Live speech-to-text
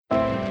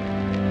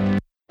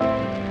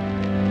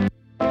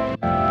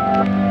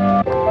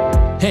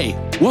Hey,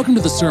 welcome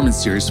to the sermon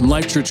series from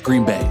Life Church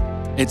Green Bay.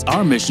 It's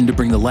our mission to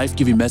bring the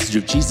life-giving message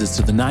of Jesus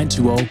to the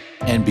 920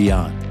 and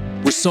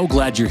beyond. We're so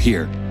glad you're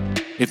here.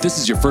 If this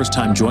is your first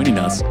time joining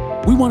us,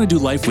 we want to do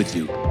life with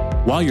you.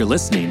 While you're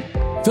listening,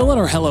 fill out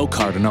our Hello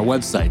card on our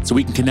website so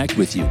we can connect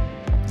with you.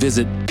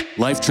 Visit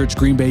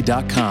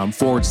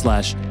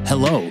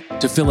lifechurchgreenbay.com/hello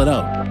to fill it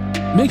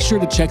out. Make sure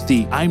to check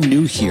the I'm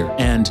new here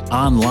and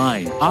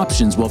online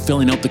options while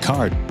filling out the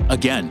card.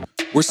 Again,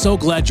 we're so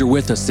glad you're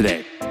with us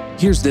today.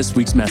 Here's this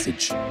week's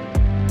message. All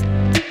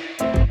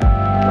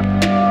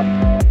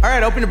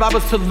right, open your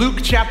Bibles to Luke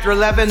chapter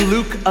 11.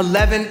 Luke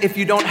 11, if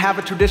you don't have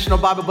a traditional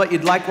Bible, but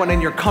you'd like one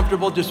and you're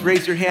comfortable, just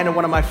raise your hand and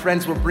one of my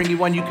friends will bring you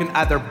one. You can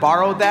either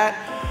borrow that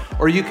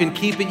or you can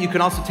keep it. You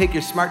can also take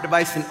your smart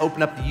device and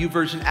open up the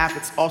YouVersion app.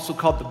 It's also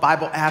called the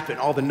Bible app, and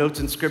all the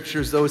notes and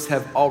scriptures, those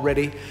have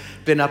already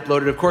been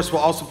uploaded. Of course,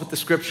 we'll also put the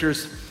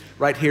scriptures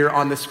right here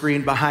on the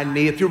screen behind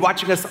me. If you're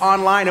watching us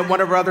online at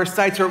one of our other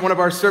sites or at one of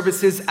our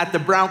services at the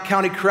Brown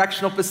County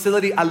Correctional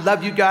Facility, I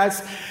love you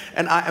guys,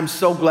 and I am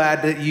so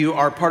glad that you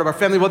are part of our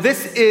family. Well,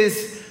 this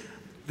is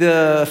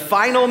the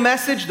final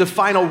message, the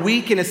final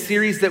week in a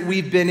series that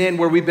we've been in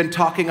where we've been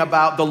talking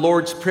about the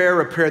Lord's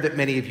Prayer, a prayer that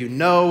many of you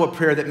know, a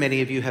prayer that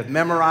many of you have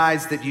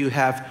memorized, that you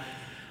have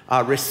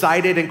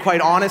recited. And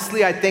quite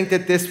honestly, I think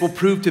that this will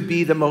prove to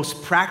be the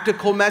most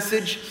practical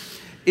message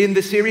in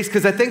the series,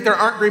 because I think there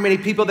aren't very many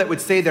people that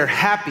would say they're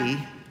happy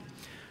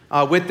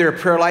with their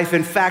prayer life.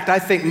 In fact, I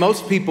think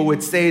most people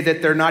would say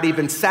that they're not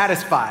even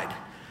satisfied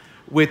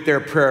with their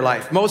prayer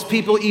life. Most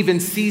people, even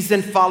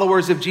seasoned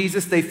followers of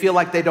Jesus, they feel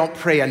like they don't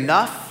pray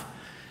enough.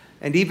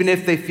 And even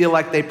if they feel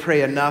like they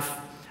pray enough,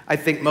 I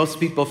think most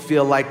people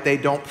feel like they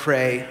don't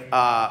pray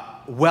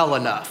well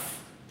enough.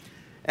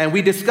 And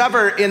we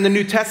discover in the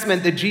New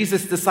Testament that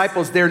Jesus'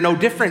 disciples, they're no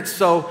different.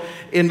 So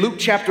in Luke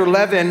chapter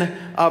 11,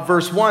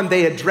 verse 1,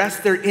 they address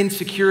their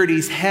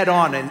insecurities head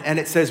on. And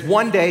it says,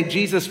 one day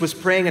Jesus was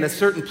praying in a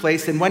certain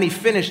place, and when he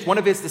finished, one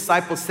of his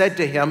disciples said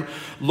to him,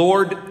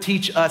 "Lord,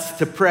 teach us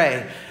to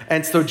pray."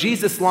 And so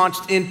Jesus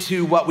launched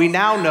into what we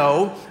now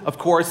know, of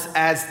course,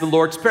 as the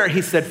Lord's Prayer.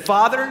 He said,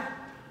 "Father,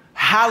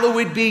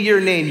 hallowed be your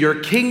name. Your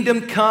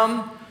kingdom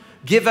come.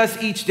 Give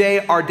us each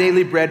day our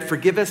daily bread.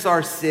 Forgive us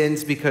our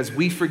sins because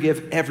we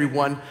forgive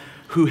everyone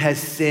who has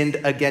sinned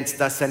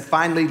against us. And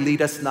finally,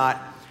 lead us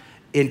not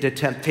into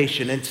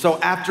temptation." And so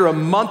after a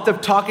month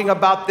of talking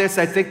about this,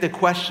 I think the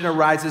question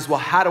arises, well,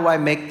 how do I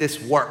make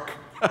this work?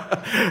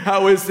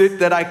 How is it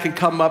that I can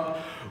come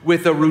up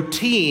with a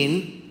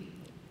routine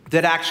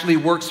that actually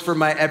works for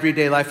my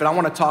everyday life? And I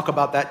want to talk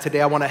about that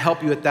today. I want to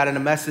help you with that in a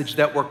message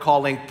that we're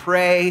calling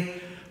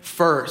Pray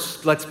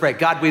First. Let's pray.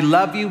 God, we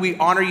love you. We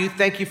honor you.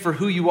 Thank you for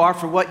who you are,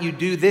 for what you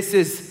do. This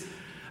is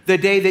the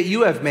day that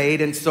you have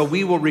made, and so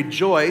we will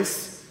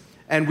rejoice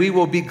and we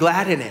will be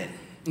glad in it.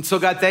 And so,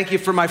 God, thank you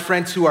for my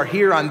friends who are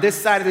here on this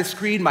side of the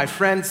screen, my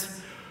friends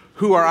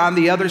who are on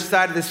the other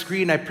side of the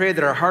screen. I pray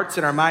that our hearts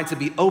and our minds will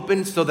be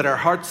open so that our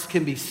hearts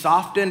can be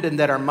softened and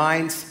that our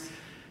minds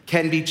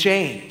can be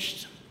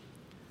changed.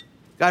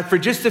 God, for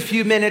just a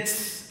few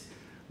minutes,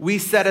 we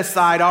set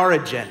aside our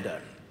agenda.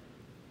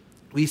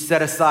 We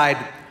set aside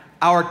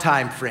our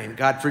time frame.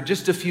 God, for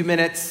just a few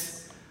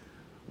minutes,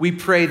 we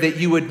pray that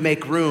you would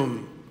make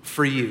room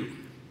for you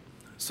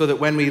so that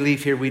when we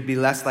leave here, we'd be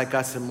less like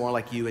us and more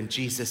like you. In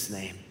Jesus'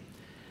 name,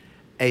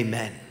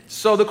 amen.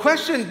 So the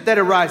question that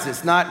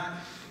arises, not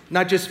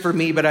just for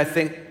me, but I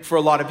think for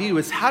a lot of you,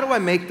 is how do I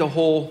make the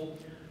whole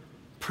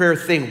prayer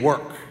thing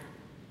work?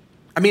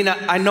 I mean,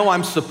 I know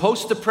I'm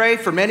supposed to pray.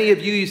 For many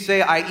of you, you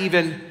say, I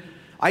even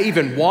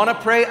want to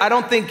pray. I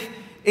don't think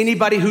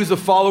anybody who's a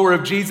follower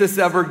of Jesus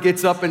ever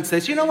gets up and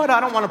says, you know what, I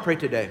don't want to pray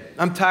today.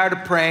 I'm tired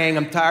of praying.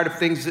 I'm tired of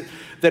things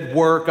that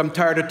work. I'm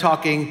tired of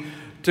talking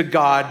to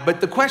God. But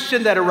the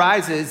question that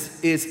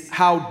arises is,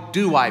 how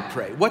do I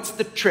pray? What's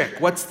the trick?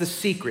 What's the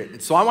secret?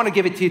 And so I want to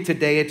give it to you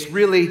today. It's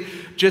really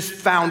just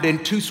found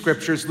in two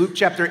scriptures, Luke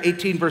chapter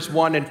 18, verse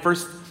 1, and 1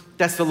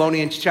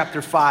 Thessalonians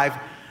chapter 5,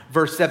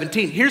 verse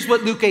 17. Here's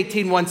what Luke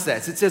 18:1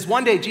 says. It says,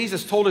 one day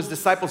Jesus told his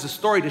disciples a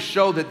story to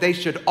show that they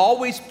should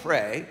always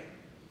pray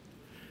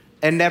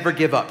and never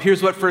give up.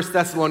 Here's what 1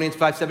 Thessalonians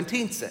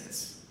 5:17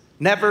 says.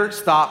 Never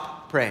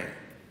stop praying.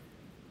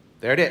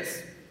 There it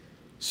is.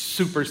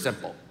 Super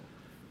simple.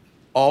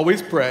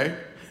 Always pray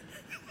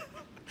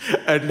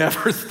and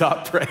never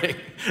stop praying.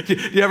 Do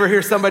you ever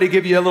hear somebody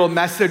give you a little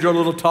message or a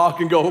little talk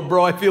and go,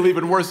 bro, I feel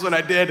even worse than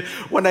I did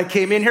when I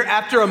came in here?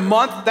 After a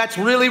month, that's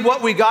really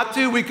what we got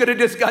to. We could have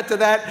just got to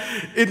that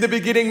in the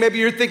beginning. Maybe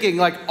you're thinking,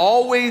 like,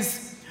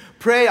 always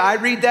pray. I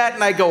read that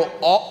and I go,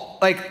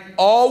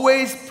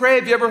 always pray.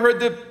 Have you ever heard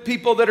the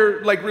people that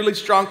are like really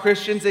strong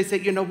Christians? They say,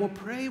 we'll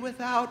pray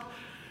without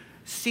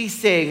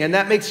ceasing. And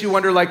that makes you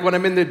wonder, like when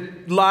I'm in the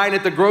line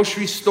at the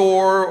grocery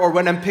store or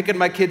when I'm picking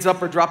my kids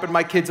up or dropping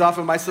my kids off,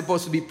 am I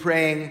supposed to be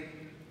praying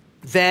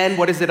then?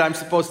 What is it I'm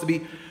supposed to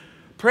be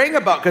praying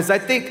about? Because I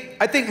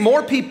think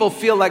more people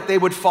feel like they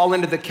would fall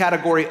into the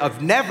category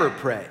of never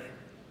pray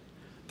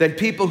than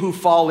people who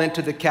fall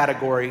into the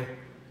category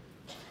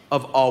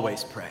of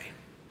always pray.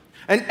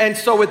 And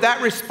so with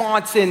that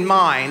response in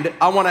mind,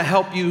 I want to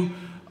help you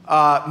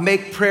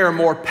make prayer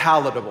more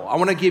palatable. I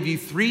want to give you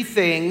 3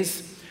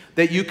 things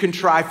that you can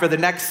try for the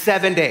next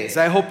 7 days.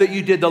 I hope that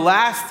you did the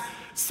last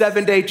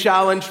 7-day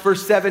challenge for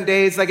 7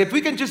 days. Like if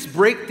we can just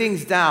break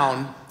things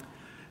down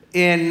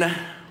in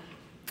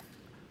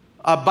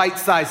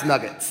bite-sized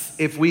nuggets.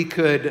 If we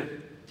could,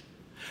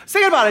 I was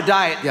thinking about a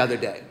diet the other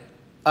day.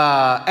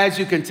 As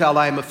you can tell,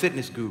 I am a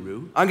fitness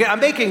guru. I'm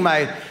making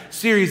my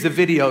series of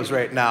videos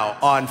right now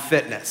on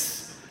fitness.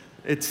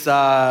 It's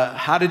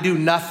how to do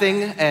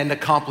nothing and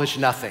accomplish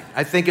nothing.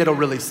 I think it'll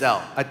really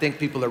sell. I think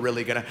people are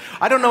really gonna.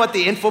 I don't know what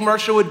the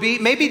infomercial would be.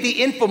 Maybe the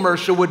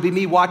infomercial would be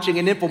me watching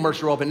an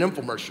infomercial of an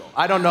infomercial.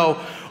 I don't know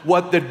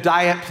what the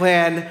diet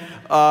plan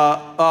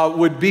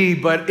would be,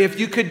 but if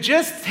you could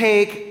just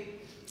take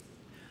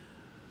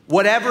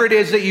whatever it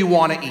is that you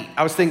want to eat.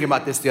 I was thinking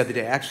about this the other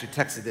day. I actually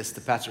texted this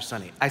to Pastor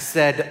Sonny. I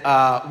said,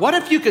 what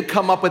if you could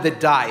come up with a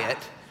diet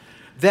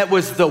that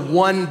was the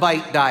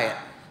one-bite diet?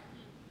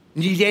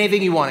 You eat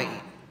anything you want to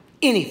eat,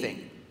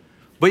 anything,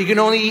 but you can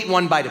only eat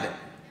one bite of it.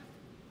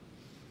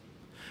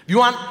 If you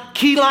want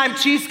key lime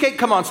cheesecake,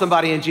 come on,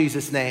 somebody in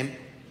Jesus' name.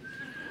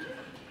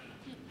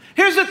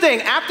 Here's the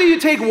thing, after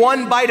you take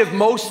one bite of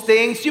most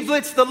things,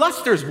 the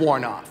luster's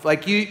worn off.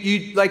 Like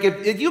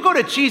if you go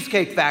to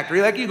Cheesecake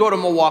Factory, like you go to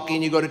Milwaukee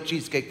and you go to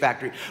Cheesecake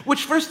Factory,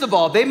 which first of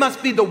all, they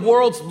must be the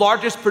world's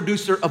largest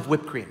producer of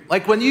whipped cream.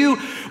 Like when you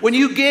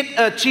get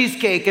a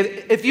cheesecake,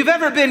 if you've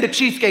ever been to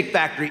Cheesecake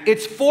Factory,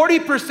 it's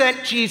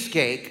 40%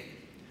 cheesecake,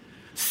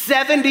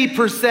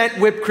 70%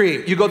 whipped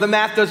cream. You go, the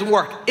math doesn't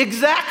work.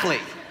 Exactly.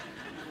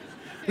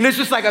 And it's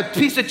just like a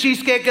piece of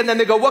cheesecake, and then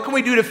they go, what can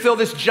we do to fill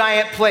this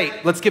giant plate?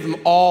 Let's give them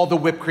all the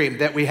whipped cream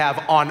that we have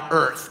on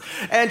earth.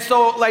 And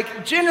so,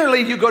 like,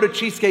 generally you go to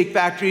Cheesecake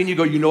Factory and you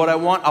go, you know what I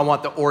want? I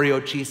want the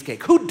Oreo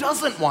cheesecake. Who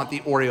doesn't want the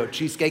Oreo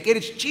cheesecake? It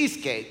is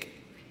cheesecake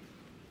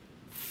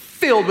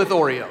filled with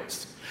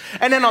Oreos.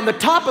 And then on the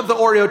top of the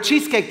Oreo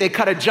cheesecake, they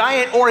cut a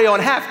giant Oreo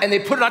in half and they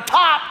put it on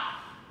top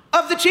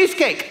of the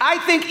cheesecake. I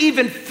think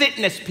even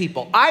fitness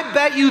people, I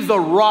bet you The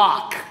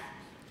Rock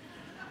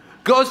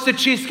goes to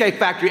Cheesecake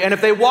Factory, and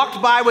if they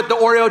walked by with the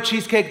Oreo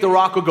cheesecake, The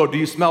Rock will go, do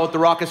you smell what The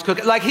Rock is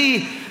cooking? Like he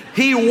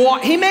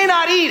may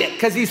not eat it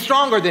because he's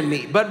stronger than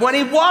me, but when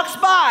he walks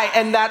by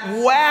and that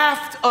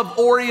waft of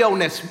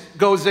Oreo-ness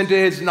goes into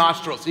his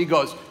nostrils, he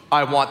goes,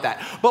 I want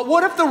that. But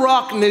what if The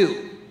Rock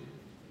knew,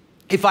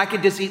 if I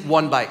could just eat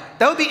one bite?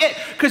 That would be it,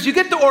 because you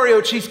get the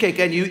Oreo cheesecake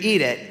and you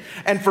eat it,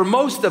 and for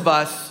most of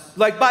us,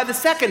 like by the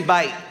second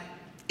bite,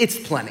 it's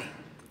plenty.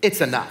 It's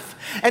enough.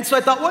 And so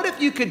I thought, what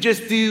if you could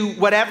just do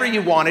whatever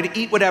you wanted,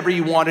 eat whatever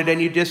you wanted,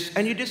 and you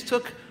just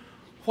took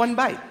one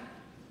bite?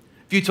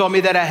 If you told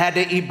me that I had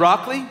to eat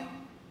broccoli,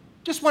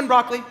 just one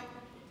broccoli,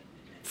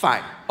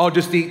 fine. I'll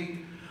just eat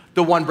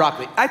the one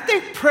broccoli. I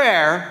think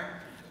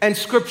prayer and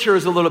scripture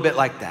is a little bit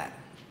like that.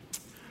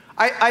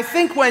 I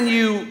think when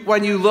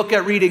you look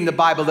at reading the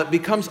Bible, it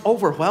becomes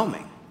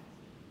overwhelming.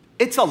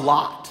 It's a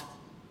lot.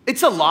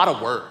 It's a lot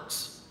of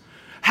words.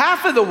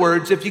 Half of the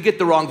words, if you get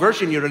the wrong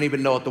version, you don't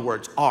even know what the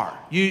words are.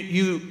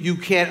 You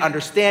can't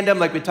understand them.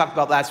 Like we talked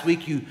about last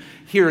week, you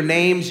hear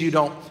names, you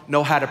don't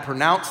know how to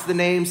pronounce the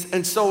names.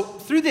 And so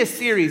through this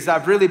series,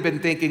 I've really been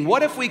thinking,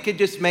 what if we could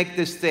just make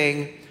this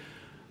thing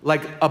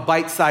like a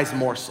bite-sized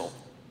morsel?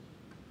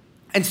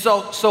 And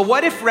so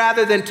what if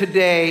rather than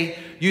today,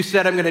 you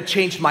said, I'm gonna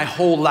change my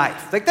whole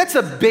life? Like that's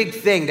a big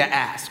thing to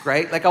ask,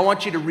 right? Like I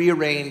want you to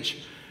rearrange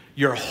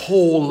your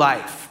whole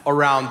life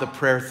around the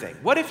prayer thing.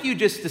 What if you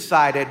just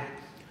decided,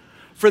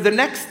 for the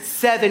next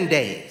 7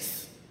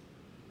 days,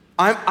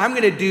 I'm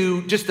gonna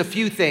do just a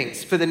few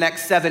things for the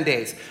next 7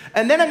 days.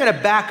 And then I'm gonna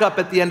back up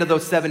at the end of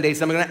those 7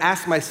 days. I'm gonna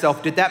ask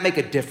myself, did that make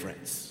a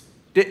difference?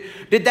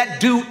 Did that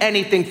do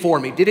anything for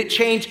me? Did it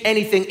change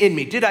anything in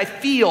me? Did I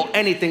feel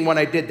anything when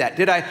I did that?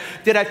 Did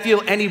I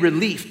feel any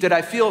relief? Did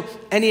I feel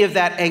any of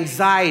that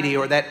anxiety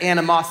or that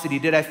animosity?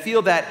 Did I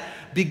feel that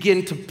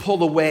begin to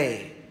pull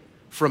away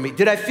from me?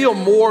 Did I feel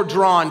more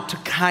drawn to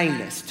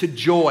kindness, to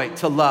joy,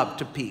 to love,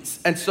 to peace?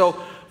 And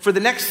so for the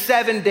next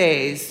 7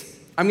 days,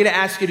 I'm gonna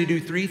ask you to do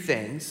 3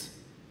 things,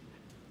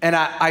 and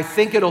I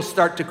think it'll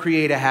start to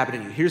create a habit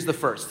in you. Here's the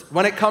first.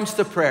 When it comes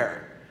to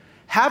prayer,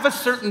 have a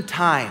certain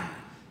time.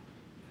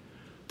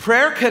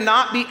 Prayer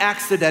cannot be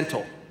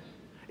accidental.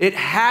 It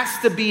has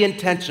to be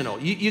intentional.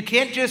 You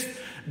can't just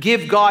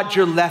give God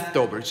your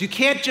leftovers. You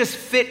can't just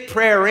fit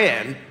prayer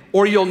in,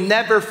 or you'll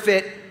never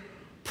fit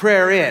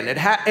prayer in. It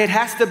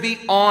has to be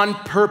on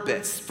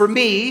purpose. For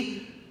me,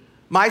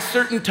 my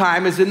certain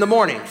time is in the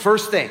morning,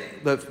 first thing.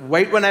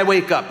 Right when I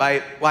wake up,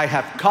 I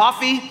have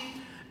coffee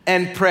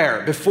and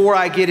prayer before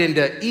I get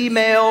into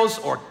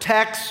emails or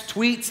texts,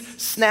 tweets,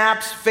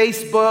 snaps,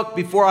 Facebook,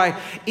 before I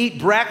eat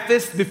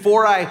breakfast,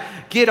 before I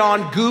get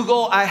on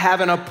Google. I have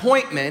an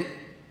appointment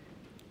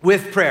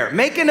with prayer.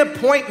 Make an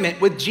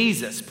appointment with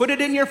Jesus. Put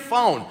it in your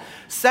phone.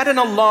 Set an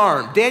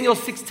alarm. Daniel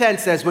 6:10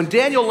 says, when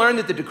Daniel learned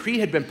that the decree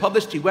had been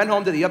published, he went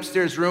home to the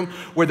upstairs room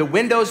where the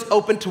windows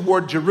opened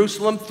toward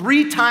Jerusalem.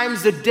 3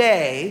 times a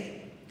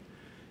day,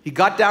 he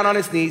got down on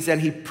his knees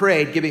and he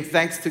prayed, giving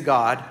thanks to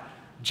God.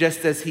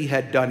 just as he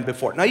had done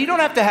before. Now, you don't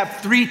have to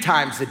have 3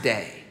 times a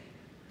day,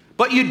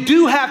 but you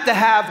do have to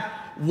have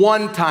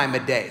 1 time a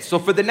day. So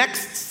for the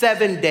next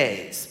 7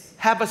 days,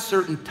 have a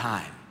certain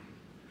time.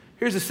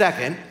 Here's a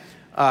second.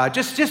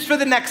 Just for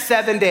the next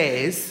 7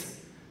 days,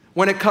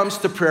 when it comes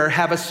to prayer,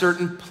 have a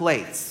certain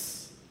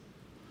place.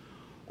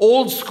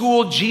 Old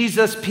school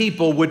Jesus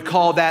people would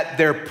call that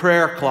their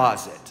prayer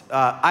closet.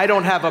 I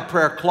don't have a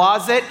prayer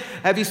closet.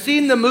 Have you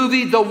seen the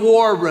movie The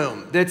War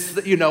Room? That's,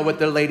 with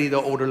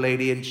the older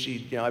lady, and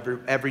she,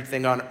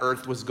 everything on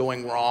earth was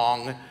going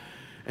wrong.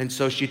 And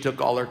so she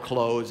took all her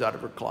clothes out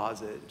of her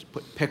closet,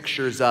 put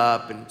pictures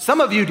up. And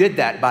some of you did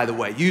that, by the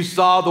way. You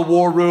saw The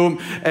War Room,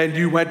 and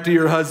you went to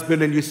your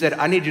husband, and you said,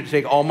 I need you to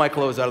take all my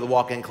clothes out of the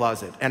walk-in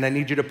closet, and I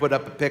need you to put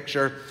up a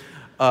picture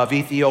of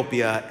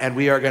Ethiopia, and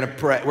we are going to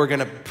pray. We're going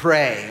to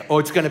pray. Oh,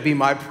 it's going to be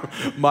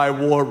my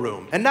war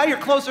room. And now your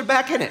clothes are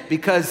back in it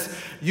because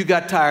you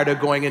got tired of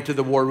going into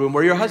the war room,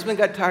 or your husband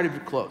got tired of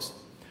your clothes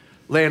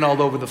laying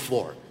all over the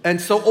floor. And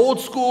so old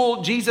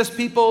school Jesus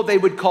people, they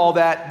would call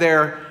that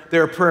their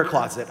prayer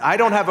closet. I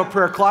don't have a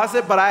prayer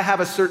closet, but I have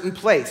a certain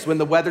place. When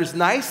the weather's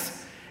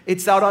nice,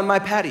 it's out on my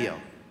patio.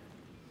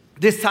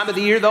 This time of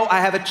the year, though,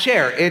 I have a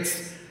chair.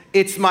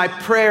 It's my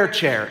prayer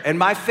chair, and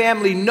my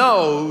family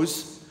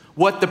knows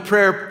what the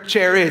prayer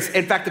chair is.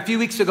 In fact, a few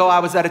weeks ago, I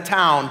was out of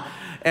town,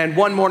 and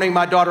one morning,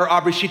 my daughter,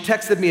 Aubrey, she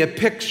texted me a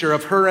picture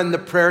of her in the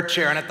prayer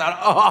chair, and I thought,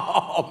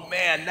 oh,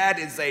 man, that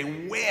is a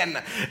win.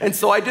 And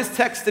so I just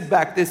texted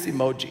back this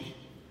emoji.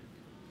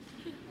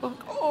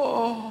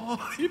 Oh,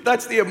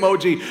 that's the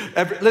emoji.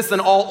 Listen,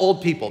 all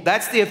old people,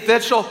 that's the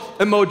official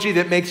emoji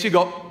that makes you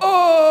go,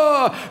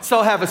 oh,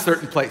 so have a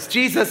certain place.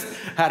 Jesus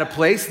had a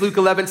place. Luke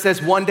 11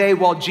 says, one day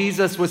while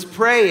Jesus was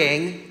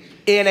praying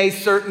in a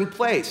certain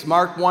place.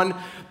 Mark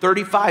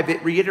 1:35,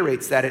 it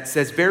reiterates that. It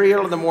says, very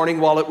early in the morning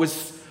while it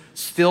was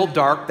still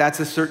dark, that's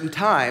a certain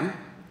time,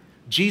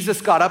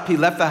 Jesus got up, he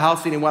left the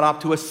house, and he went off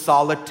to a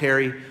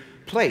solitary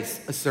place,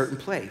 a certain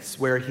place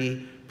where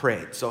he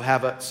prayed. So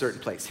have a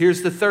certain place.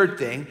 Here's the third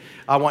thing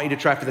I want you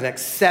to try for the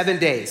next 7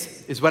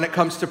 days is when it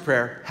comes to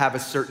prayer, have a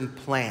certain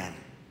plan.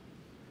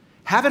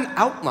 Have an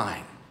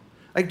outline.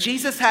 Like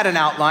Jesus had an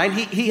outline.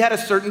 He had a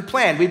certain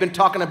plan. We've been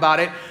talking about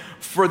it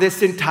for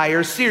this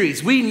entire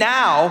series. We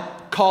now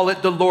call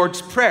it the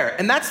Lord's Prayer.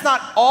 And that's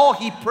not all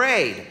he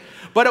prayed,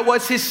 but it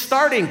was his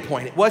starting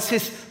point. It was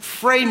his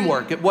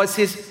framework. It was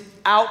his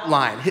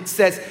outline. It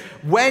says,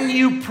 when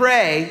you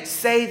pray,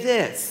 say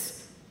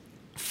this,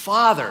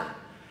 Father,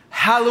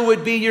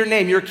 hallowed be your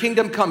name. Your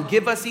kingdom come.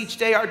 Give us each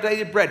day our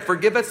daily bread.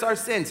 Forgive us our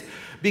sins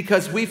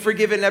because we've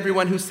forgiven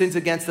everyone who sins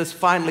against us.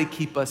 Finally,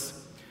 keep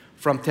us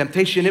from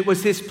temptation. It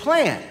was his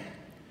plan.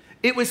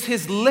 It was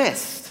his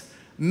list.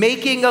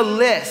 Making a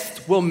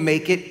list will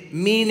make it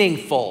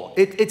meaningful.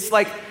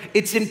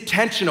 It's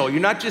intentional. You're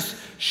not just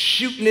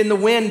shooting in the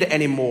wind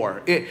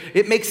anymore.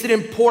 It makes it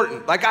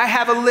important. Like I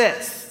have a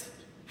list.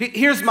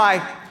 Here's my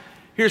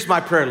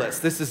prayer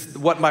list. This is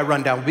what my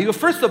rundown will be. Well,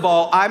 first of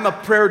all, I'm a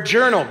prayer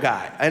journal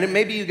guy. And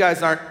maybe you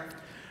guys aren't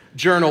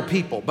journal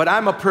people, but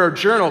I'm a prayer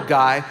journal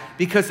guy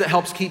because it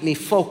helps keep me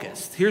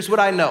focused. Here's what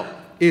I know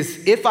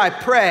is if I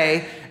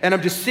pray and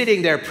I'm just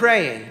sitting there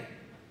praying,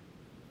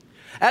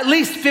 at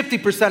least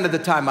 50% of the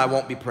time I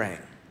won't be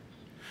praying.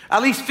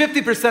 At least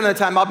 50% of the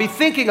time I'll be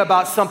thinking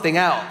about something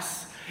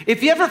else.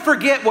 If you ever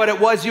forget what it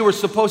was you were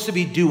supposed to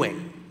be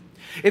doing,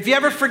 if you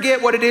ever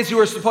forget what it is you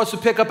were supposed to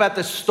pick up at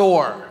the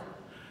store,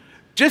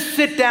 just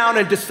sit down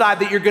and decide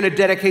that you're going to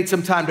dedicate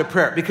some time to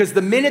prayer. Because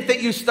the minute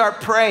that you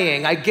start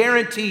praying, I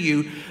guarantee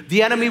you,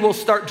 the enemy will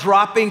start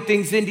dropping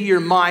things into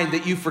your mind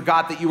that you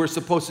forgot that you were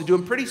supposed to do.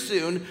 And pretty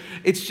soon,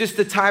 it's just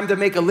a time to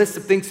make a list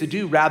of things to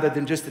do rather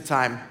than just a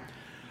time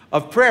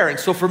of prayer. And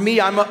so for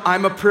me, I'm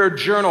a prayer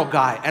journal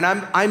guy, and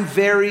I'm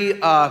very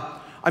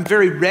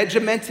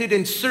regimented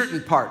in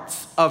certain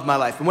parts of my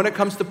life. And when it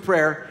comes to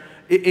prayer,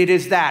 it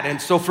is that.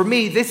 And so for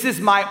me, this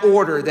is my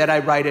order that I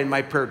write in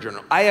my prayer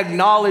journal. I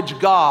acknowledge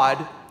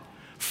God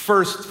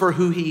first for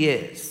who he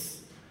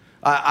is.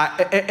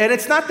 And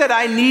it's not that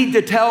I need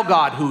to tell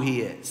God who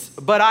he is,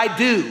 but I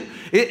do.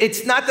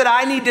 It's not that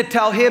I need to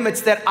tell him,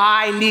 it's that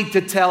I need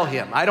to tell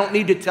him. I don't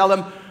need to tell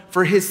him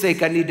for his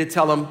sake, I need to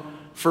tell him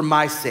for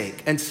my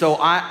sake. And so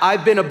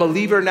I've been a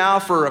believer now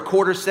for a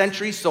quarter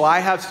century, so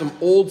I have some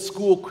old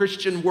school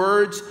Christian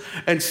words.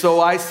 And so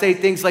I say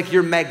things like,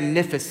 you're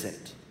magnificent,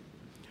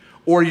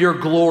 or you're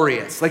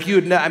glorious. Like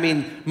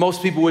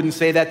most people wouldn't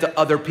say that to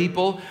other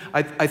people.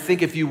 I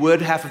think if you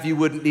would, half of you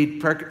wouldn't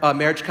need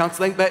marriage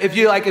counseling. But if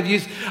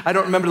I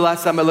don't remember the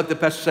last time I looked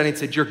at Pastor Sunny and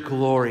said, you're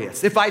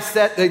glorious. If I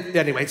said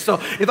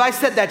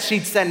that,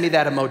 she'd send me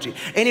that emoji.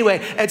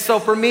 Anyway, and so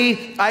for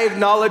me, I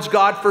acknowledge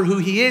God for who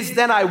he is,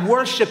 then I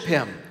worship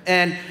him.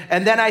 And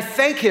then I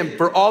thank him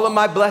for all of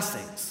my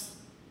blessings.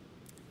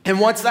 And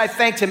once I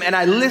thanked him and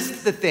I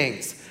list the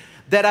things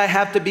that I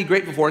have to be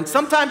grateful for. And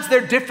sometimes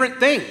they're different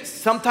things.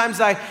 Sometimes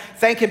I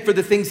thank him for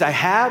the things I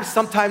have.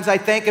 Sometimes I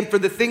thank him for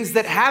the things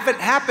that haven't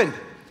happened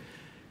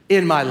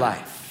in my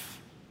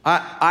life.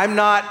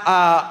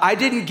 I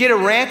didn't get a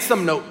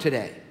ransom note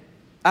today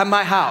at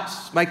my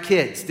house. My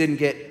kids didn't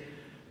get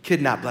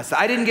Could not bless.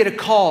 I didn't get a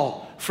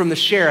call from the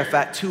sheriff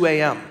at 2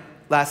 a.m.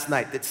 last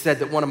night that said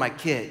that one of my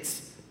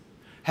kids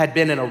had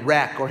been in a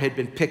wreck or had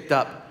been picked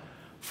up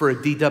for a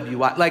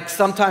DWI. Like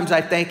sometimes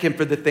I thank him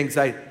for the things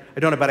I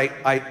don't know, but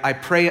I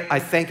pray, I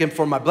thank him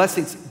for my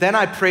blessings. Then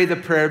I pray the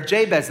prayer of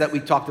Jabez that we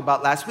talked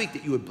about last week,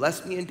 that you would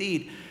bless me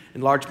indeed,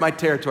 enlarge my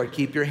territory,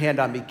 keep your hand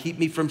on me, keep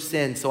me from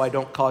sin so I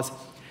don't cause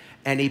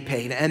any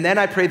pain. And then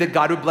I pray that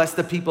God would bless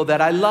the people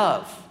that I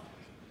love,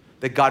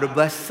 that God would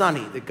bless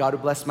Sonny, that God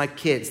would bless my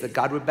kids, that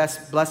God would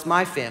bless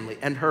my family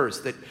and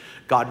hers, that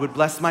God would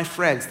bless my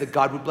friends, that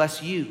God would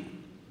bless you,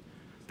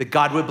 that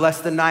God would bless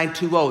the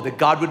 920, that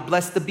God would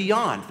bless the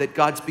beyond, that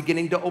God's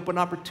beginning to open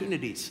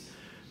opportunities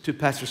to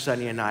Pastor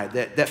Sonny and I,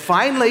 that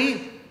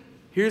finally,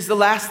 here's the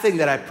last thing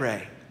that I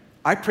pray.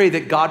 I pray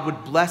that God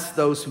would bless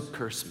those who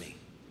curse me.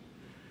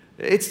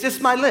 It's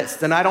just my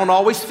list, and I don't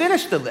always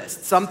finish the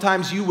list.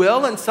 Sometimes you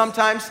will, and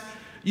sometimes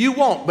you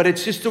won't, but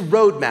it's just a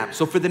roadmap.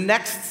 So for the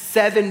next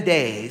 7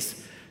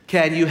 days,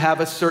 can you have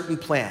a certain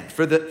plan?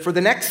 For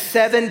the next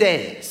 7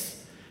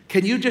 days,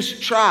 can you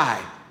just try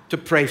to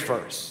pray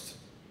first?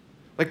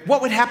 Like,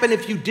 what would happen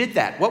if you did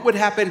that? What would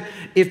happen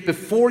if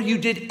before you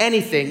did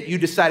anything, you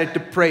decided to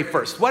pray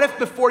first? What if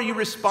before you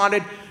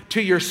responded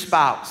to your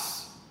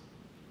spouse,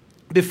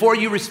 before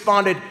you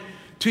responded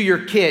to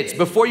your kids,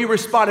 before you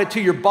responded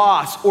to your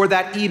boss or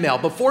that email,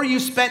 before you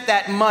spent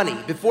that money,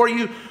 before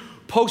you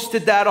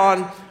posted that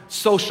on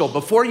social,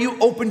 before you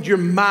opened your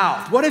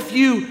mouth, what if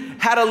you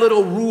had a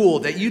little rule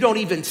that you don't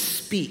even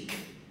speak?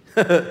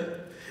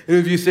 And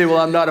if you say, well,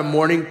 I'm not a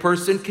morning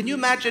person, can you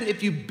imagine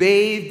if you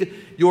bathed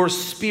your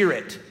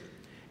spirit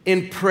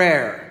in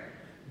prayer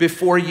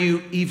before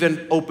you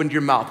even opened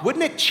your mouth?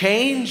 Wouldn't it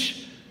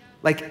change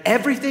like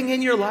everything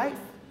in your life?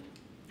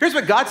 Here's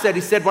what God said.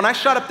 He said, when I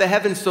shut up the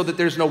heavens so that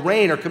there's no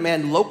rain or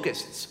command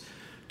locusts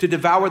to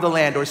devour the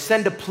land or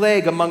send a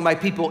plague among my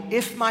people,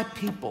 if my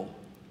people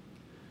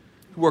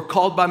who are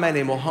called by my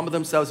name will humble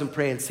themselves and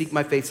pray and seek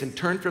my face and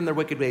turn from their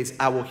wicked ways,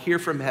 I will hear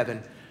from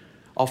heaven,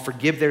 I'll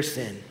forgive their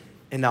sin,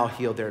 and I'll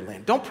heal their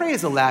land. Don't pray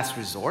as a last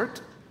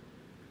resort.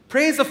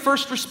 Pray as a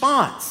first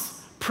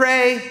response.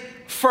 Pray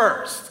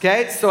first,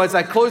 okay? So as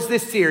I close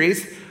this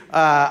series,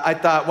 I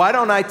thought, why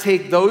don't I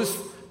take those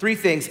 3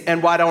 things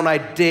and why don't I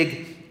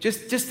dig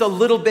just a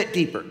little bit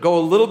deeper, go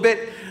a little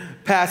bit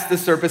past the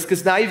surface,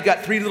 because now you've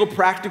got 3 little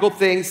practical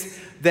things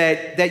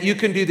that you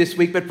can do this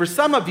week. But for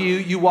some of you,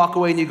 you walk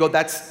away and you go,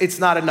 it's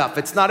not enough.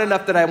 It's not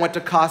enough that I went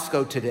to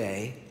Costco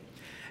today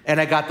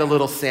and I got the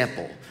little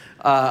sample.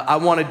 I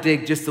want to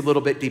dig just a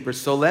little bit deeper.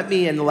 So let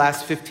me, in the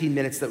last 15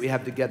 minutes that we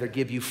have together,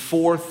 give you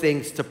 4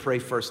 things to pray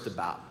first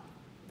about.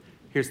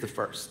 Here's the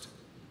first.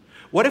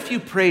 What if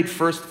you prayed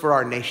first for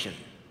our nation?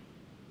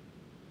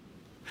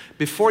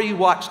 Before you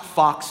watched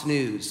Fox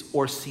News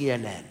or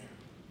CNN,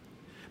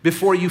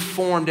 before you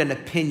formed an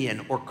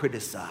opinion or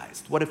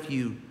criticized, what if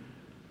you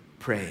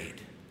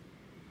prayed?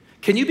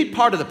 Can you be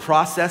part of the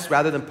process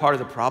rather than part of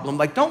the problem?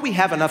 Like, don't we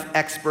have enough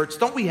experts?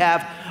 Don't we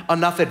have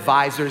enough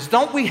advisors?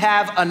 Don't we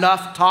have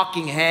enough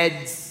talking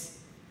heads?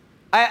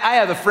 I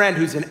have a friend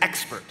who's an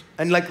expert,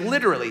 and like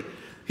literally,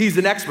 he's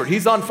an expert.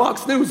 He's on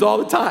Fox News all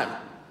the time.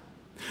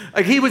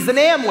 Like, he was an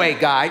Amway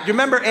guy. Do you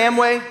remember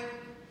Amway?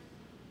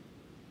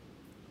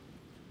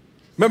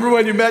 Remember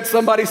when you met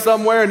somebody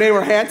somewhere and they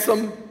were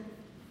handsome?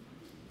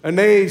 And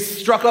they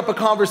struck up a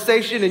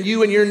conversation and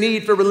you and your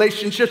need for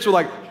relationships were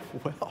like,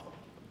 well,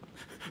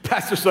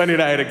 Pastor Sonny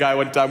and I had a guy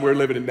one time, we were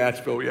living in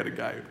Nashville, we had a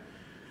guy,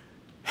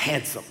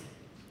 handsome.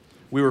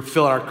 We were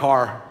filling our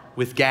car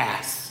with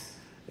gas.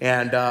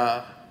 And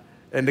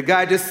the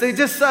guy just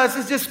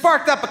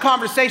sparked up a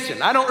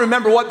conversation. I don't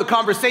remember what the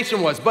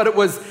conversation was, but it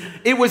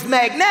was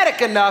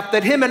magnetic enough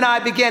that him and I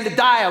began to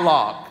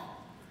dialogue.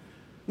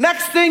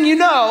 Next thing you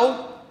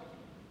know,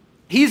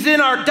 he's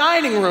in our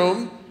dining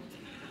room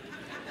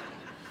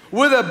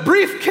with a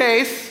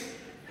briefcase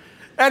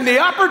and the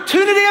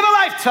opportunity of a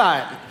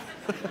lifetime.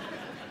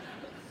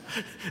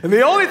 And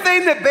the only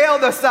thing that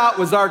bailed us out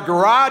was our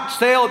garage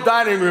sale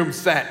dining room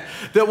set.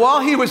 That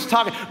while he was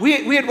talking,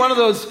 we had one of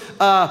those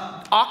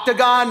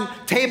octagon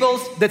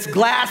tables that's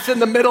glass in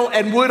the middle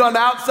and wood on the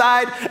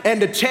outside,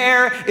 and the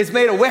chair is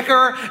made of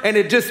wicker, and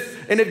it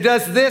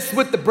does this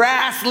with the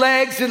brass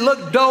legs. It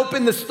looked dope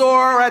in the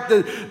store or at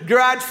the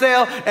garage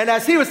sale. And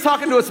as he was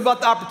talking to us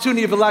about the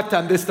opportunity of a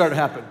lifetime, this started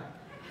happening.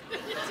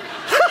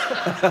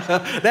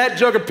 That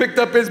joker picked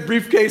up his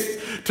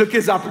briefcase, took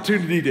his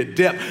opportunity to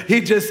dip. He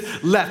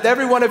just left.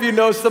 Every one of you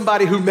knows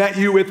somebody who met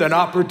you with an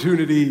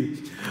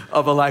opportunity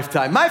of a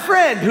lifetime. My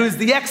friend, who's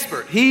the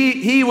expert,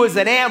 he was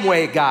an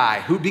Amway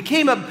guy who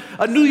became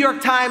a New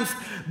York Times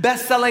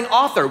best-selling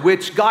author,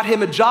 which got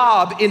him a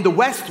job in the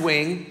West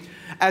Wing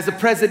as a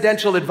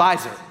presidential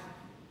advisor.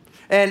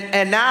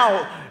 And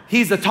now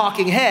he's a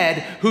talking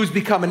head who's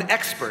become an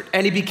expert.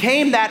 And he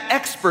became that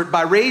expert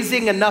by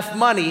raising enough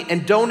money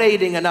and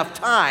donating enough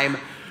time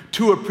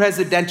to a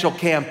presidential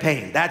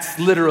campaign. That's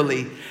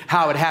literally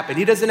how it happened.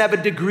 He doesn't have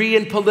a degree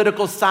in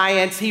political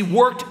science. He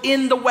worked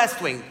in the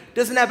West Wing.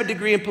 Doesn't have a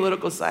degree in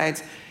political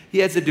science. He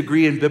has a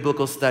degree in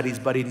biblical studies,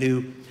 but he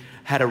knew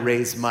how to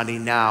raise money.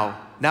 Now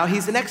now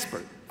he's an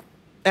expert.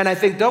 And I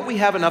think, don't we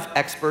have enough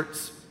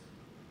experts?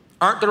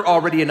 Aren't there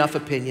already enough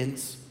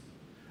opinions?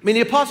 I mean,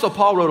 the Apostle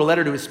Paul wrote a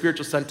letter to his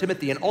spiritual son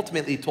Timothy, and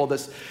ultimately he told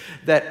us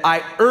that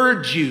I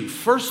urge you,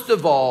 first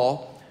of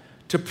all,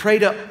 to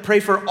pray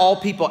for all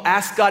people.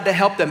 Ask God to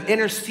help them,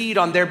 intercede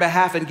on their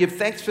behalf, and give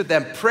thanks for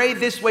them. Pray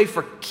this way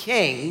for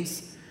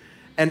kings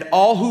and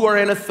all who are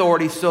in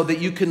authority, so that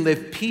you can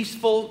live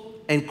peaceful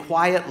and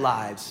quiet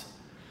lives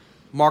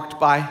marked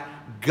by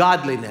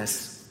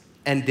godliness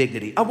and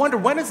dignity. I wonder,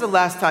 when is the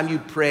last time you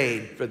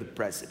prayed for the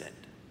president,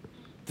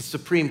 the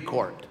Supreme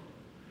Court,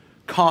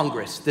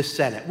 Congress, the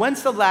Senate?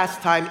 When's the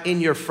last time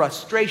in your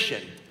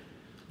frustration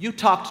you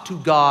talked to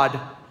God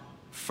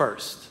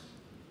first?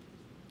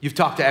 You've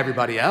talked to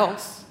everybody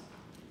else.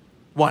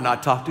 Why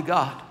not talk to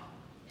God?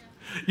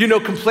 You know,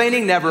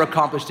 complaining never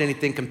accomplished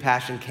anything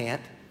compassion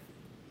can't.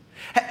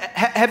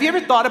 Have you ever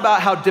thought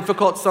about how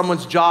difficult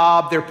someone's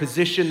job, their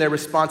position, their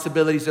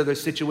responsibilities, or their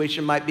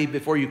situation might be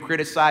before you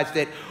criticized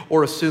it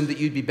or assumed that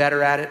you'd be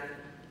better at it?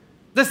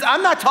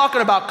 I'm not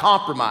talking about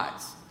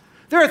compromise.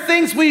 There are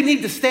things we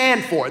need to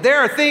stand for. There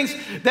are things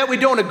that we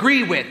don't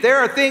agree with. There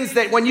are things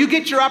that when you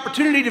get your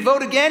opportunity to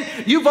vote again,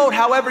 you vote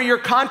however your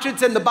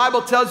conscience and the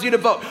Bible tells you to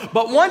vote.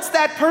 But once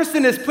that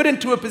person is put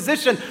into a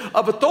position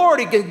of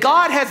authority,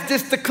 God has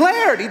just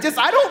declared,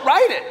 I don't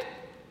write it.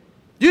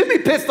 You'd be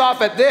pissed off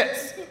at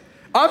this.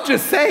 I'm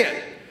just saying,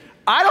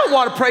 I don't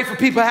want to pray for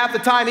people half the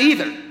time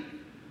either,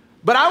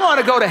 but I want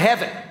to go to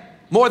heaven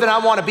more than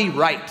I want to be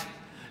right.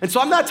 And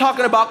so I'm not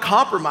talking about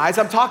compromise.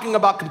 I'm talking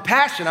about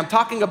compassion. I'm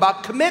talking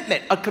about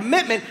commitment, a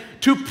commitment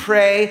to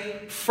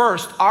pray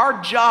first.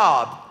 Our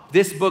job,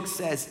 this book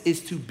says, is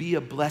to be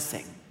a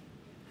blessing.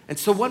 And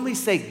so when we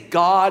say,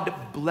 God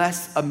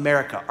bless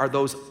America, are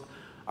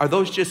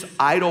those just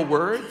idle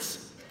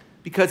words?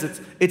 Because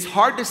it's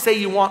hard to say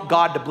you want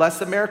God to bless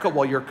America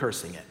while you're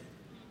cursing it.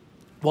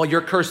 While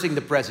you're cursing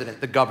the president,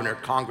 the governor,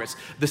 Congress,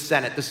 the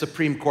Senate, the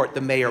Supreme Court,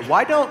 the mayor.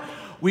 Why don't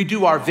we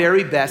do our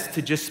very best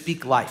to just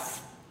speak life?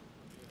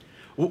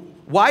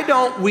 Why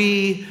don't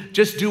we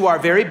just do our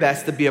very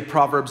best to be a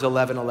Proverbs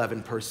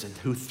 11:11 person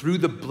who, through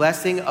the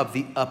blessing of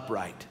the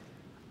upright,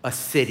 a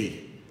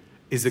city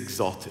is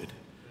exalted?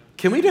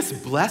 Can we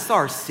just bless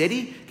our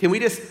city? Can we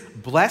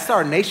just bless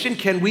our nation?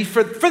 Can we,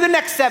 for the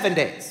next 7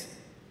 days,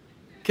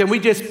 can we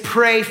just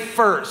pray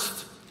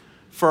first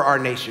for our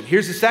nation?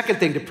 Here's the second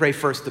thing to pray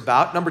first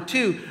about. Number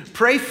 2,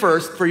 pray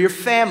first for your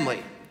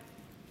family.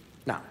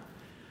 Now,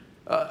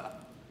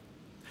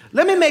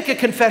 let me make a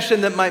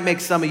confession that might make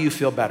some of you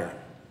feel better.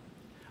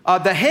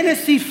 The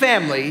Hennessy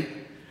family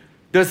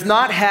does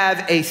not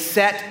have a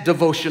set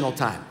devotional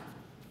time.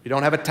 We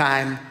don't have a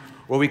time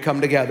where we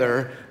come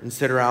together and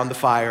sit around the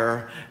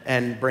fire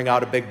and bring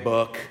out a big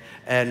book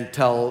and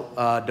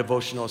tell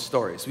devotional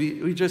stories.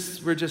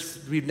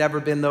 We've never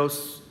been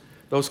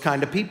those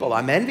kind of people.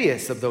 I'm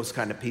envious of those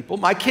kind of people.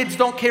 My kids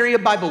don't carry a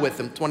Bible with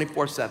them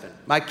 24/7.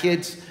 My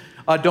kids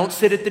don't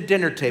sit at the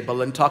dinner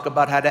table and talk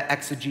about how to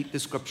exegete the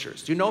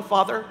scriptures. Do you know,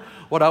 Father,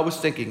 what I was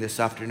thinking this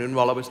afternoon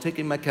while I was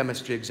taking my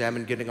chemistry exam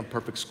and getting a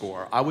perfect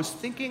score? I was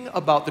thinking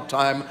about the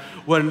time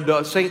when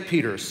St.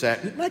 Peter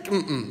said,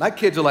 my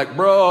kids are like,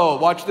 bro,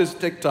 watch this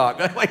TikTok.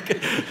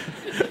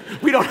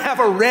 We don't have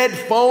a red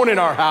phone in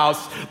our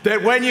house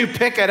that when you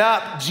pick it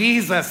up,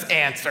 Jesus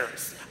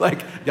answers.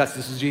 Yes,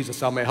 this is Jesus,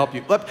 how may I help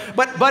you?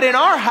 But in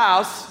our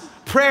house,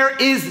 prayer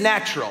is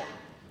natural.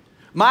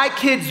 My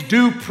kids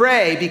do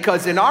pray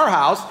because in our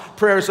house,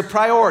 prayer is a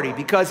priority.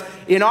 Because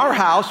in our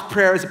house,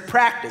 prayer is a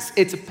practice.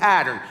 It's a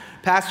pattern.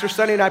 Pastor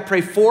Sonny and I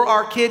pray for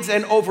our kids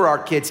and over our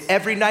kids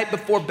every night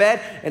before bed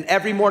and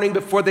every morning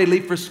before they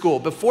leave for school.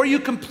 Before you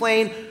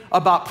complain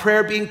about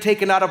prayer being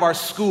taken out of our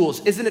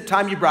schools, isn't it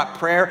time you brought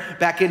prayer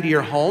back into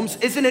your homes?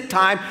 Isn't it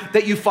time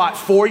that you fought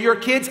for your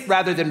kids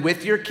rather than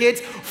with your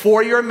kids,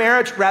 for your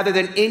marriage rather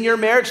than in your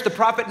marriage? The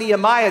prophet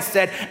Nehemiah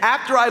said,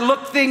 after I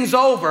looked things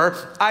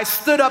over, I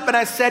stood up and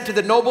I said to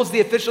the nobles,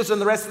 the officials,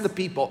 and the rest of the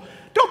people,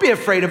 don't be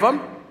afraid of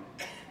them.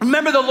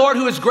 Remember the Lord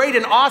who is great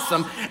and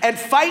awesome, and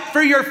fight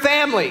for your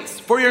families,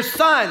 for your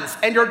sons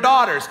and your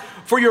daughters,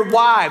 for your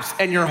wives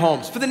and your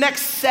homes. For the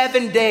next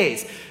 7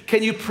 days,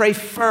 can you pray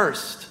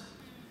first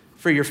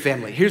for your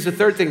family? Here's the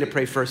third thing to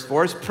pray first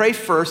for is pray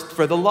first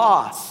for the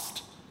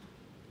lost.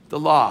 The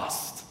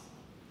lost.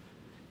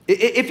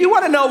 If you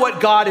want to know what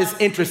God is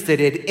interested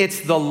in,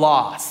 it's the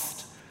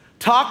lost.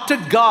 Talk to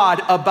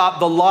God about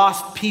the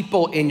lost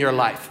people in your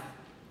life.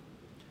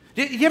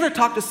 You ever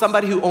talk to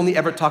somebody who only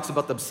ever talks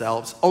about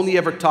themselves, only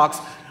ever talks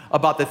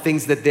about the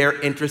things that they're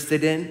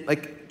interested in?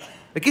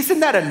 Like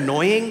isn't that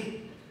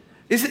annoying?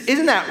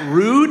 Isn't that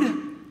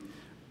rude?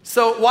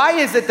 So why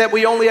is it that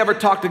we only ever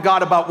talk to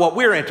God about what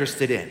we're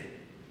interested in?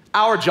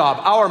 Our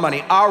job, our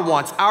money, our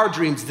wants, our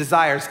dreams,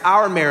 desires,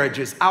 our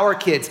marriages, our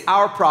kids,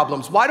 our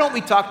problems. Why don't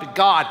we talk to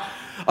God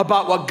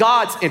about what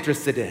God's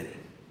interested in?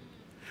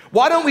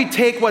 Why don't we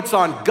take what's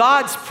on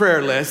God's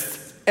prayer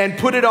list and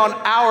put it on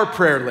our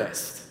prayer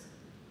list?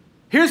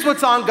 Here's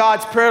what's on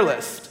God's prayer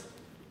list: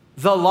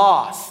 the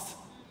lost.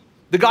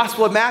 The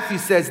Gospel of Matthew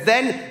says,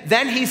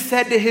 then he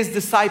said to his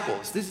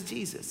disciples, this is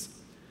Jesus,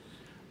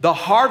 The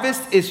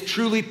harvest is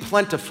truly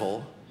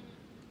plentiful,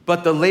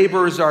 but the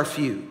laborers are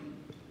few.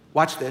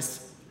 Watch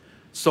this.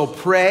 So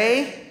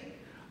pray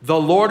the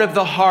Lord of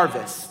the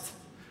harvest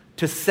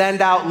to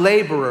send out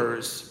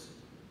laborers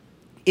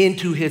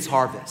into his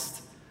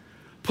harvest.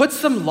 Put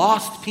some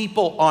lost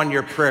people on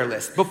your prayer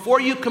list. Before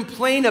you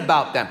complain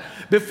about them,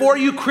 before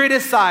you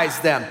criticize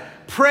them,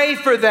 pray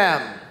for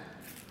them.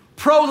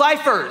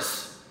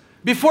 Pro-lifers,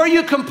 before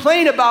you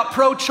complain about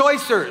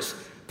pro-choicers,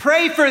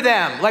 pray for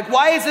them. Like,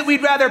 why is it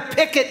we'd rather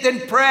picket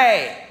than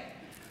pray?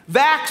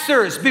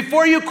 Vaxxers,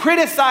 before you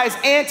criticize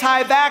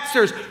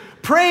anti-vaxxers,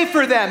 pray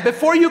for them.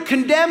 Before you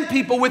condemn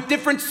people with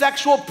different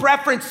sexual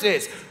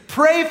preferences,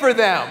 pray for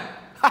them.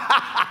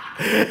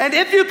 And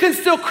if you can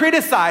still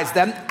criticize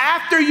them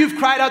after you've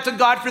cried out to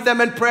God for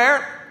them in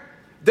prayer,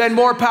 then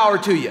more power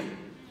to you.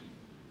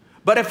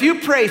 But if you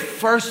pray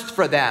first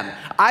for them,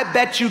 I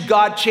bet you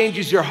God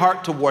changes your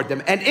heart toward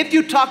them. And if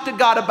you talk to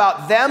God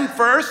about them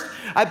first,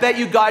 I bet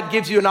you God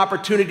gives you an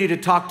opportunity to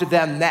talk to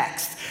them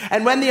next.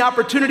 And when the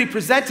opportunity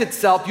presents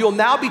itself, you'll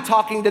now be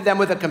talking to them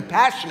with a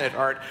compassionate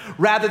heart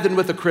rather than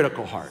with a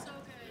critical heart.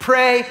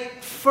 Pray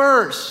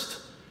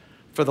first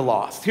for the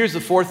lost. Here's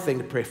the fourth thing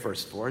to pray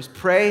first for is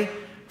pray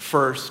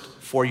first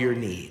for your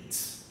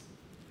needs.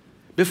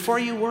 Before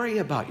you worry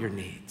about your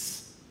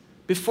needs,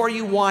 before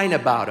you whine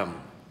about them,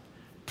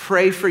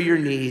 pray for your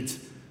needs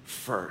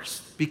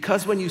first.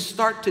 Because when you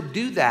start to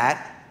do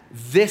that,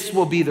 this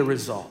will be the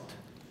result.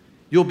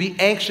 You'll be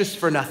anxious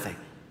for nothing.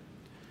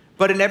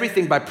 But in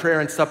everything by prayer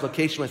and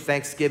supplication with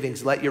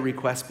thanksgivings, let your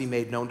requests be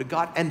made known to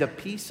God. And the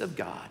peace of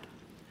God,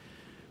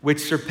 which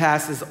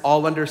surpasses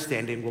all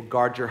understanding, will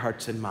guard your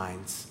hearts and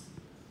minds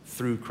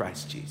through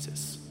Christ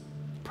Jesus.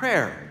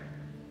 Prayer.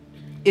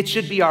 It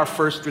should be our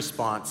first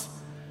response,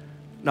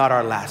 not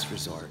our last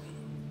resort.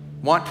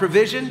 Want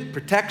provision,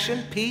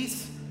 protection,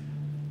 peace?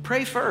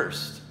 Pray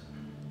first.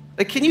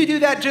 Like, can you do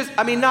that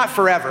not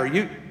forever.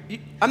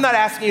 I'm not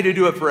asking you to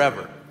do it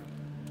forever.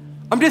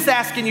 I'm just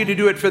asking you to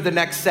do it for the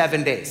next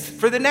 7 days.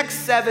 For the next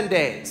 7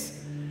 days,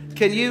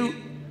 can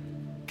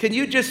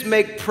you just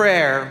make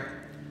prayer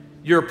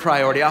your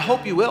priority? I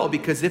hope you will,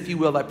 because if you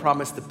will, I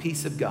promise the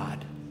peace of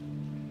God,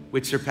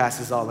 which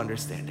surpasses all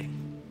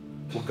understanding,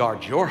 will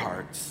guard your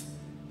hearts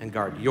and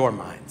guard your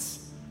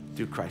minds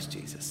through Christ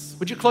Jesus.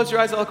 Would you close your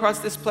eyes all across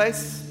this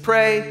place?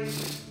 Pray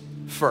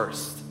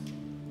first.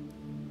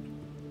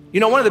 You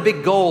know, one of the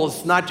big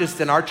goals, not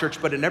just in our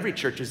church, but in every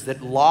church, is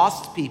that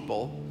lost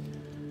people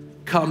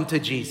come to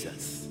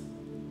Jesus.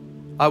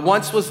 I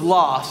once was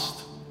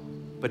lost,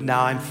 but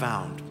now I'm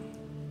found.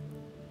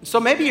 So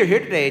maybe you're here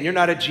today and you're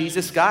not a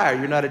Jesus guy or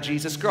you're not a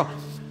Jesus girl.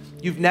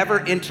 You've never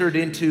entered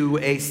into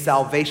a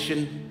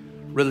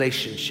salvation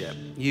relationship.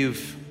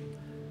 You've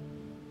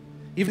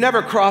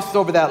never crossed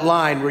over that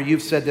line where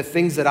you've said the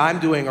things that I'm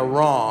doing are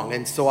wrong,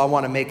 and so I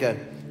want to make a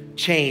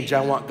change.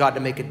 I want God to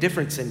make a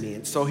difference in me.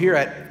 And so here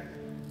at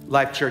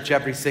Life Church,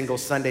 every single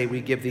Sunday,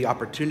 we give the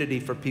opportunity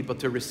for people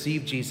to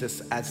receive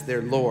Jesus as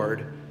their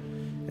Lord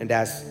and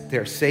as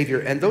their Savior.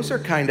 And those are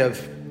kind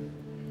of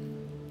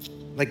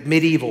like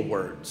medieval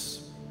words.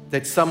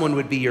 That someone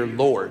would be your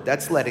Lord,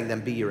 that's letting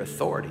them be your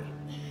authority.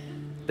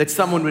 That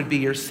someone would be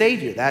your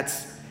Savior,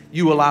 that's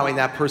you allowing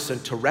that person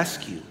to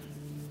rescue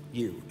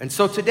you. And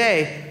so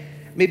today,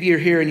 maybe you're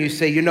here and you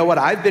say, you know what,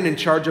 I've been in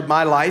charge of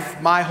my life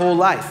my whole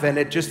life, and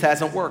it just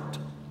hasn't worked.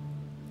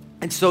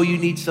 And so you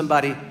need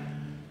somebody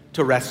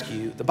to rescue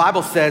you. The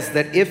Bible says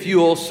that if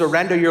you'll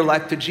surrender your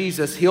life to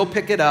Jesus, he'll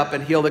pick it up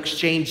and he'll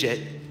exchange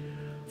it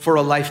for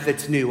a life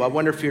that's new. I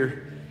wonder if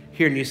you're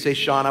here and you say,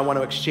 Sean, I want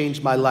to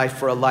exchange my life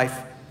for a life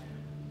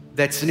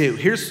that's new.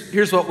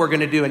 Here's what we're going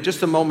to do. In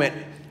just a moment,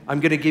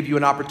 I'm going to give you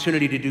an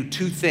opportunity to do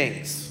two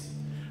things.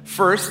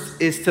 First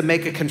is to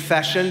make a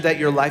confession that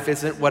your life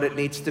isn't what it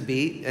needs to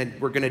be, and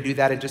we're going to do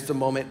that in just a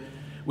moment.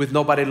 With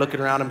nobody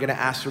looking around, I'm going to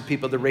ask for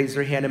people to raise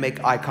their hand and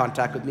make eye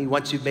contact with me.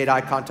 Once you've made eye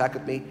contact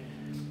with me,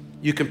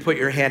 you can put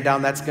your hand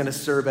down. That's going to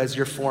serve as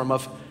your form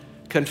of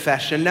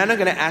confession. Then I'm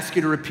going to ask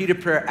you to repeat a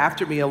prayer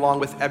after me along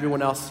with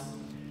everyone else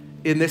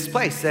in this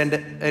place. And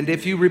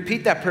if you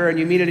repeat that prayer and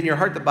you mean it in your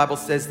heart, the Bible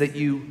says that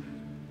you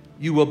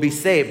will be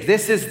saved.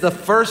 This is the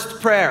first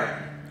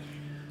prayer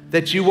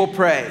that you will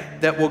pray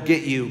that will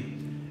get you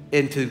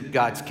into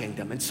God's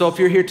kingdom. And so if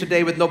you're here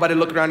today with nobody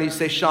looking around and you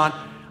say, Sean,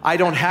 I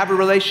don't have a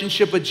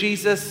relationship with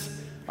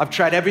Jesus. I've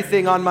tried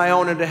everything on my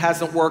own and it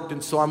hasn't worked.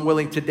 And so I'm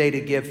willing today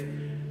to give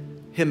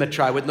him a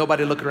try. With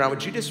nobody looking around,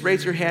 would you just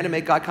raise your hand and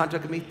make eye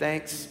contact with me?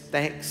 Thanks,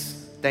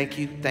 thanks, thank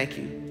you, thank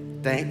you,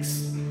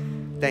 thanks,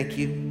 thank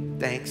you,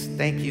 thanks,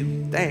 thank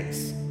you,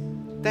 thanks,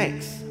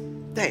 thanks,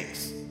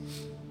 thanks.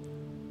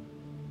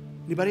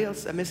 Anybody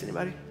else? Did I miss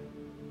anybody?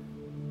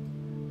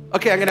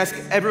 Okay, I'm gonna ask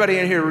everybody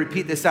in here to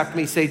repeat this after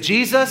me. Say,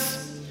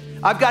 Jesus,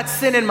 I've got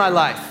sin in my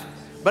life,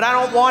 but I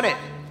don't want it.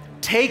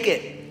 Take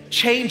it,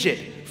 change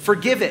it,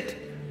 forgive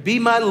it. Be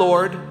my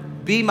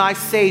Lord, be my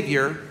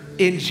Savior,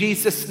 in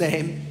Jesus'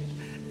 name.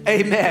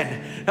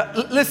 Amen.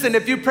 Listen,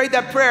 if you prayed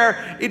that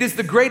prayer, it is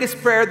the greatest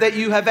prayer that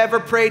you have ever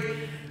prayed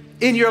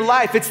in your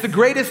life. It's the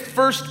greatest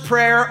first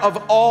prayer of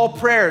all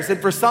prayers. And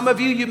for some of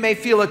you, you may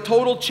feel a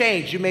total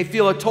change. You may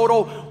feel a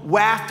total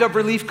waft of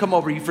relief come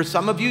over you. For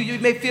some of you, you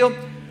may feel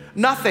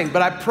nothing.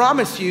 But I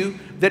promise you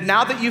that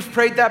now that you've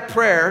prayed that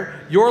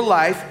prayer, your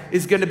life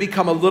is going to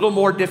become a little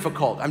more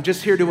difficult. I'm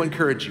just here to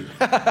encourage you.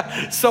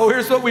 So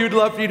here's what we would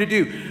love for you to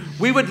do.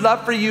 We would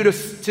love for you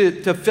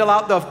to fill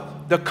out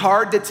the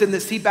card that's in the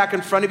seat back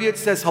in front of you. It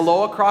says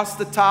hello across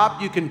the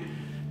top. You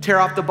can tear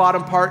off the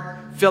bottom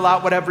part, fill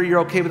out whatever you're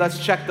okay with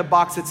us, check the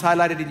box that's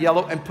highlighted in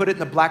yellow and put it in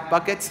the black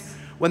buckets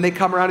when they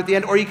come around at the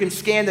end. Or you can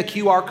scan the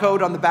QR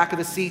code on the back of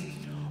the seat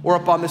or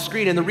up on the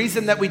screen. And the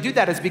reason that we do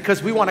that is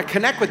because we want to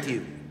connect with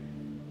you.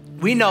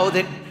 We know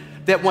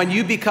that when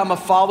you become a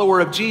follower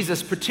of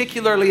Jesus,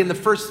 particularly in the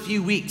first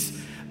few weeks,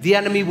 the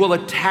enemy will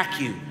attack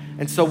you.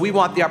 And so we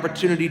want the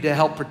opportunity to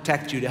help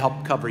protect you, to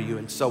help cover you.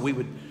 And so we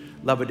would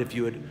love it if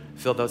you would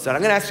fill those out.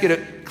 I'm going to ask you to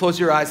close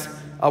your eyes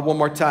one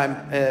more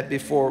time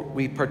before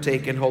we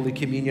partake in Holy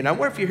Communion. I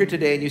wonder if you're here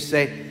today and you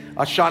say,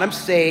 Sean, I'm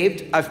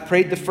saved. I've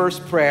prayed the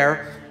first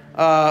prayer.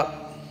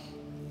 I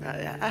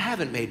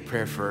haven't made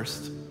prayer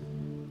first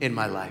in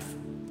my life.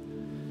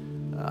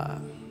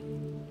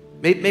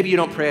 Maybe you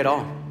don't pray at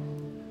all.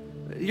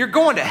 You're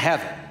going to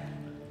heaven.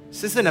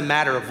 This isn't a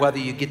matter of whether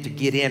you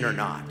get in or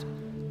not.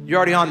 You're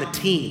already on the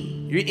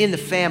team. You're in the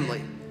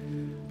family.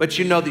 But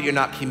you know that you're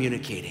not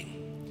communicating.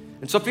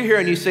 And so if you're here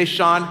and you say,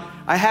 Sean,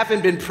 I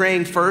haven't been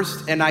praying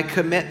first, and I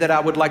commit that I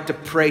would like to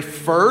pray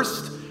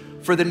first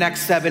for the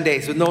next 7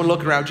 days with no one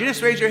looking around. Would you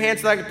just raise your hand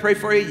so I can pray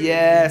for you?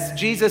 Yes.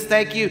 Jesus,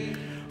 thank you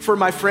for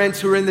my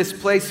friends who are in this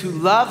place who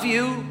love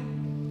you.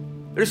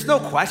 There's no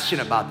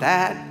question about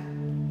that.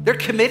 They're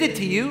committed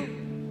to you.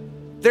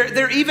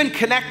 They're even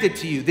connected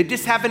to you. They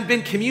just haven't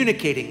been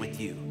communicating with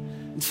you.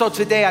 And so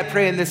today I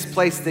pray in this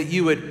place that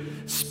you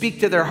would speak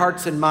to their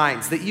hearts and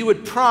minds, that you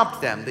would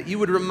prompt them, that you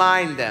would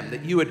remind them,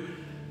 that you would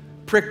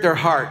prick their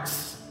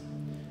hearts.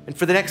 And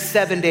for the next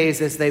 7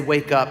 days as they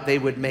wake up, they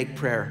would make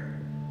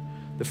prayer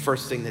the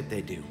first thing that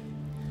they do.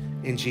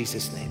 In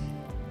Jesus' name,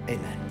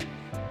 amen.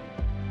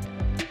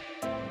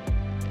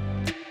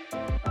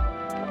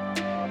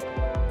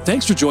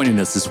 Thanks for joining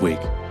us this week.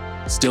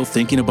 Still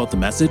thinking about the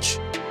message?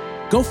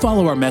 Go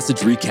follow our Message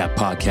Recap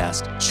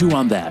podcast, Chew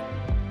on That.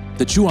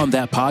 The Chew on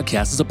That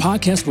podcast is a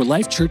podcast where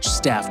Life Church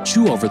staff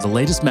chew over the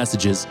latest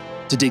messages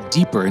to dig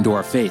deeper into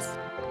our faith.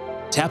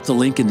 Tap the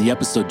link in the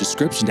episode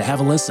description to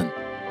have a listen.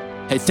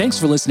 Hey, thanks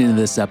for listening to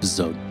this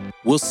episode.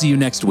 We'll see you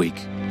next week.